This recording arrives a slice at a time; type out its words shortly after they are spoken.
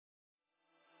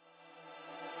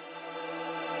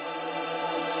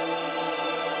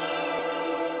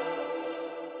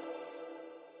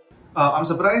I'm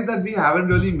surprised that we haven't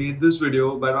really made this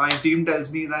video, but my team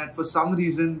tells me that for some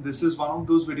reason this is one of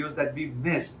those videos that we've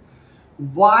missed.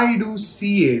 Why do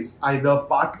CAs, either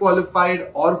part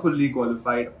qualified or fully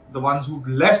qualified, the ones who've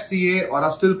left CA or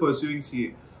are still pursuing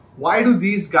CA, why do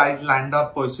these guys land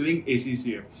up pursuing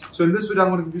ACCA? So in this video,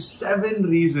 I'm going to give you 7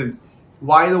 reasons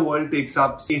why the world takes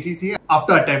up ACCA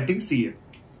after attempting CA.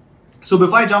 So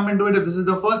before I jump into it, if this is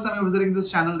the first time you're visiting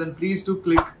this channel, then please do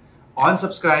click on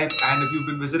subscribe. And if you've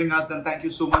been visiting us, then thank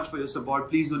you so much for your support.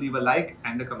 Please do leave a like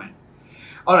and a comment.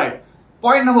 All right.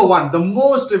 Point number 1, the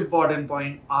most important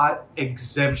point are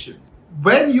exemptions.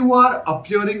 When you are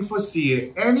appearing for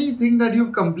CA, anything that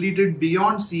you've completed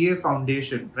beyond CA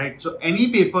foundation, right? So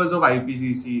any papers of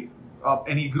IPCC,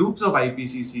 any groups of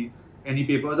IPCC, any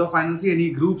papers of FinanceCA,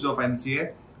 any groups of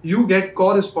FinanceCA, you get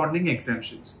corresponding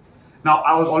exemptions. Now,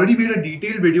 I was already made a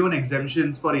detailed video on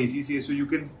exemptions for ACCA, so you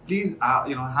can please,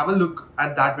 have a look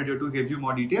at that video to give you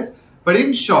more details. But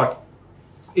in short,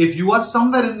 if you are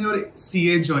somewhere in your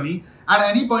CA journey, at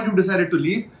any point you decided to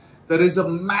leave, there is a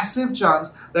massive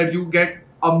chance that you get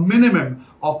a minimum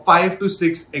of 5 to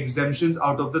 6 exemptions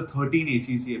out of the 13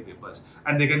 ACCA papers.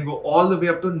 And they can go all the way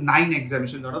up to 9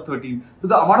 exemptions out of 13. So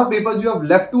the amount of papers you have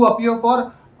left to appear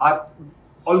for are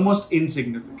almost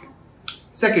insignificant.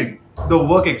 Second, the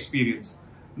work experience.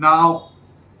 Now,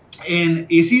 in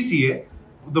ACCA,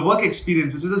 the work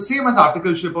experience, which is the same as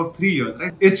articleship of 3 years,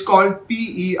 right? It's called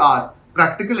PER,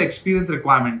 Practical Experience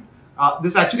Requirement.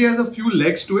 This actually has a few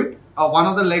legs to it. One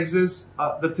of the legs is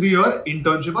the 3-year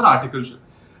internship or articleship.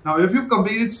 Now, if you've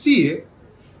completed CA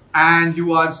and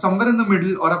you are somewhere in the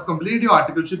middle or have completed your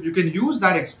articleship, you can use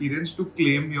that experience to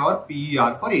claim your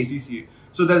PER for ACCA.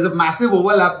 So there's a massive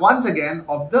overlap once again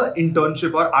of the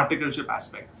internship or articleship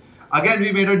aspect. Again,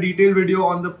 we made a detailed video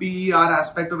on the PER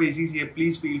aspect of ACCA.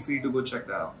 Please feel free to go check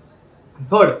that out.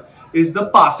 Third is the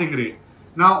passing rate.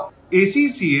 Now,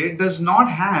 ACCA does not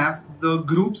have the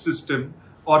group system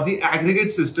or the aggregate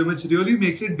system, which really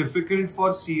makes it difficult for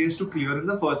CAs to clear in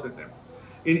the first attempt.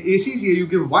 In ACCA, you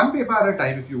give 1 paper at a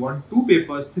time if you want, 2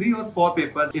 papers, 3 or 4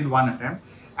 papers in 1 attempt.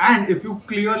 And if you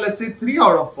clear, let's say 3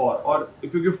 out of 4, or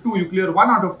if you give 2, you clear 1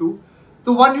 out of 2.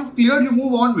 The one you've cleared, you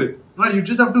move on with. Right? You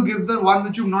just have to give the one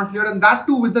which you've not cleared, and that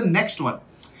too with the next one.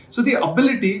 So the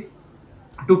ability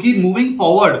to keep moving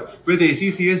forward with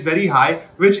ACCA is very high,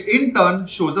 which in turn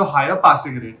shows a higher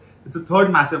passing rate. It's a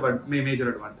third massive major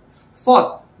advantage.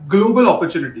 Fourth, global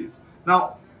opportunities.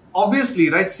 Now, obviously,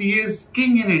 right, CA is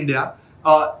king in India.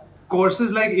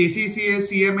 Courses like ACCA,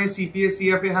 CMA, CPA,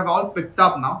 CFA have all picked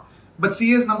up now. But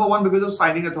CA is number 1 because of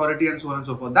signing authority and so on and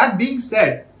so forth. That being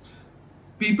said,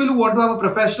 people who want to have a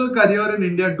professional career in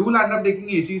India do land up taking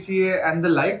ACCA and the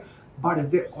like. But if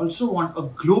they also want a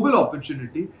global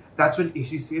opportunity, that's when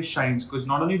ACCA shines, because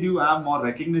not only do you have more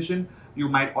recognition, you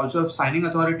might also have signing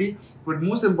authority, but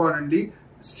most importantly,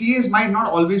 CAs might not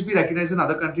always be recognized in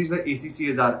other countries like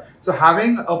ACCAs are. So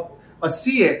having a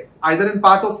CA, either in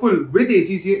part or full, with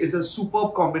ACCA is a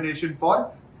superb combination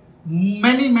for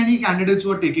many candidates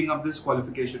who are taking up this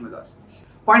qualification with us.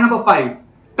 Point number 5,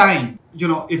 time.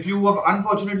 If you have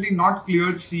unfortunately not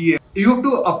cleared CA, you have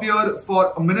to appear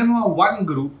for a minimum of 1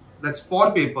 group, that's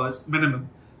 4 papers minimum,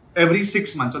 every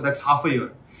 6 months, so that's half a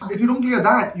year. If you don't clear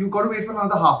that, you've got to wait for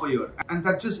another half a year, and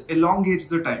that just elongates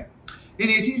the time. In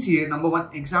ACCA, number 1,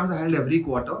 exams are held every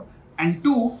quarter, and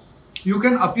 2, you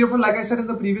can appear for, like I said in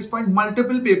the previous point,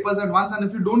 multiple papers at once, and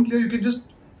if you don't clear, you can just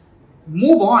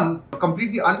move on,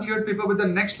 complete the uncleared paper with the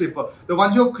next paper. The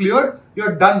ones you have cleared,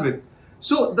 you're done with.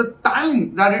 So the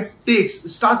time that it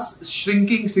takes starts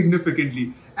shrinking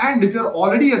significantly. And if you're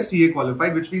already a CA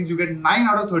qualified, which means you get 9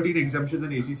 out of 13 exemptions in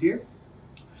ACCA,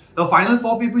 the final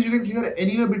 4 papers you can clear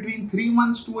anywhere between 3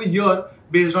 months to a year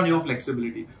based on your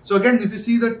flexibility. So again, if you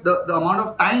see that the amount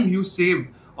of time you save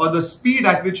or the speed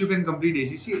at which you can complete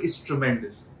ACCA is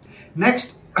tremendous.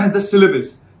 Next, the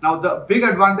syllabus. Now, the big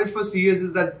advantage for CAs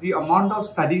is that the amount of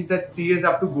studies that CAs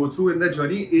have to go through in their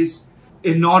journey is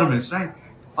enormous, right?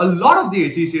 A lot of the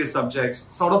ACCA subjects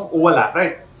sort of overlap,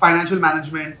 right? Financial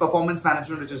management, performance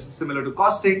management, which is similar to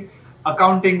costing,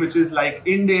 accounting, which is like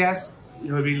Ind AS,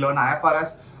 here we learn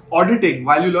IFRS, auditing.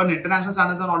 While you learn international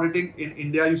standards on auditing, in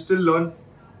India, you still learn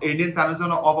Indian standards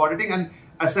of auditing, and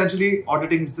essentially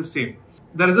auditing is the same.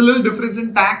 There is a little difference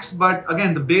in tax, but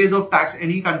again, the base of tax,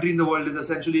 any country in the world, is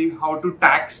essentially how to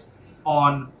tax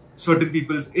on certain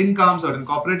people's income, certain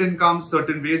corporate incomes,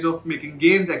 certain ways of making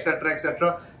gains, etc.,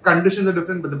 etc. Conditions are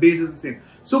different, but the base is the same.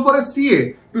 So for a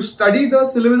CA, to study the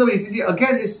syllabus of ACCA,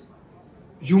 again, is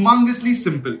humongously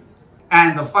simple.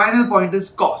 And the final point is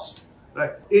cost.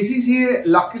 Right. ACCA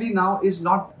luckily now is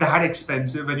not that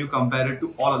expensive when you compare it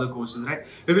to all other courses, right?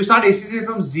 If you start ACCA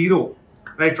from zero,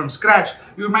 right, from scratch,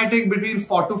 you might take between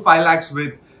 4 to 5 lakhs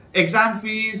with exam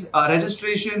fees,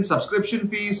 registration, subscription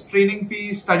fees, training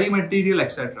fees, study material,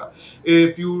 etc.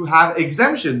 If you have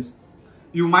exemptions,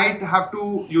 you don't have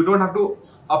to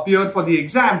appear for the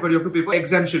exam, but you have to pay for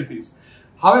exemption fees.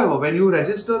 However, when you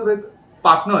register with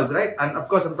partners, right, and of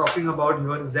course I'm talking about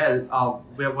here Zell,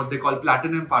 where what they call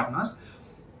platinum partners,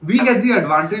 we get the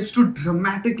advantage to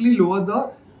dramatically lower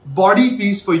the body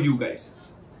fees for you guys.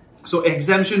 So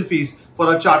exemption fees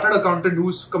for a chartered accountant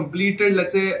who's completed,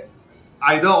 let's say,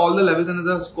 either all the levels and is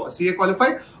a CA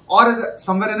qualified or is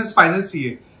somewhere in his final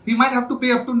CA, he might have to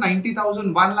pay up to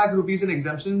 90,000, 1 lakh rupees in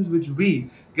exemptions, which we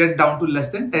get down to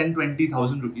less than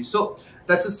 10-20,000 rupees. So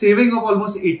that's a saving of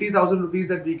almost 80,000 rupees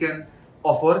that we can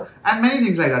offer, and many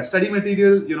things like that. Study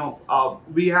material,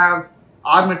 we have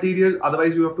our material,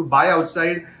 otherwise you have to buy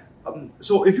outside.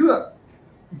 So if you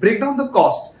break down the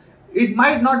cost, it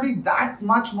might not be that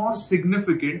much more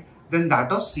significant than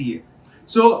that of CA.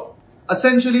 So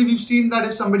essentially, we've seen that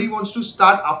if somebody wants to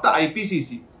start after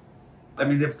IPCC, I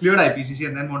mean, they've cleared IPCC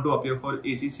and then want to appear for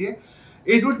ACCA,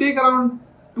 it would take around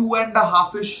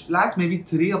 2.5-ish lakhs, maybe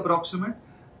 3 approximate,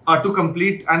 to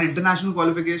complete an international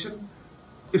qualification.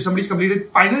 If somebody's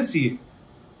completed final CA,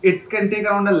 it can take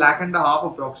around 1.5 lakh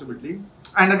approximately.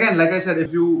 And again, like I said,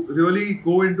 if you really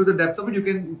go into the depth of it, you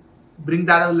can bring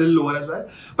that a little lower as well.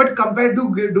 But compared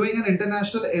to doing an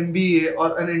international MBA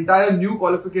or an entire new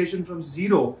qualification from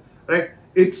zero, right,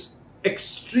 it's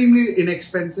extremely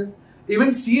inexpensive.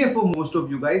 Even CA for most of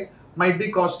you guys might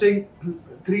be costing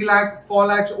 3 lakh, 4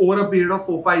 lakhs over a period of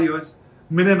 4-5 years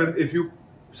minimum if you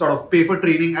sort of pay for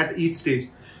training at each stage.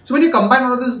 So when you combine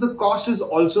all of this, the cost is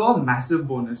also a massive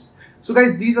bonus. So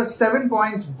guys, these are 7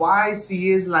 points why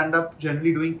CAs land up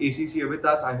generally doing ACCA with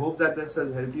us. I hope that this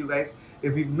has helped you guys.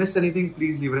 If we've missed anything,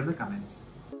 please leave it in the comments.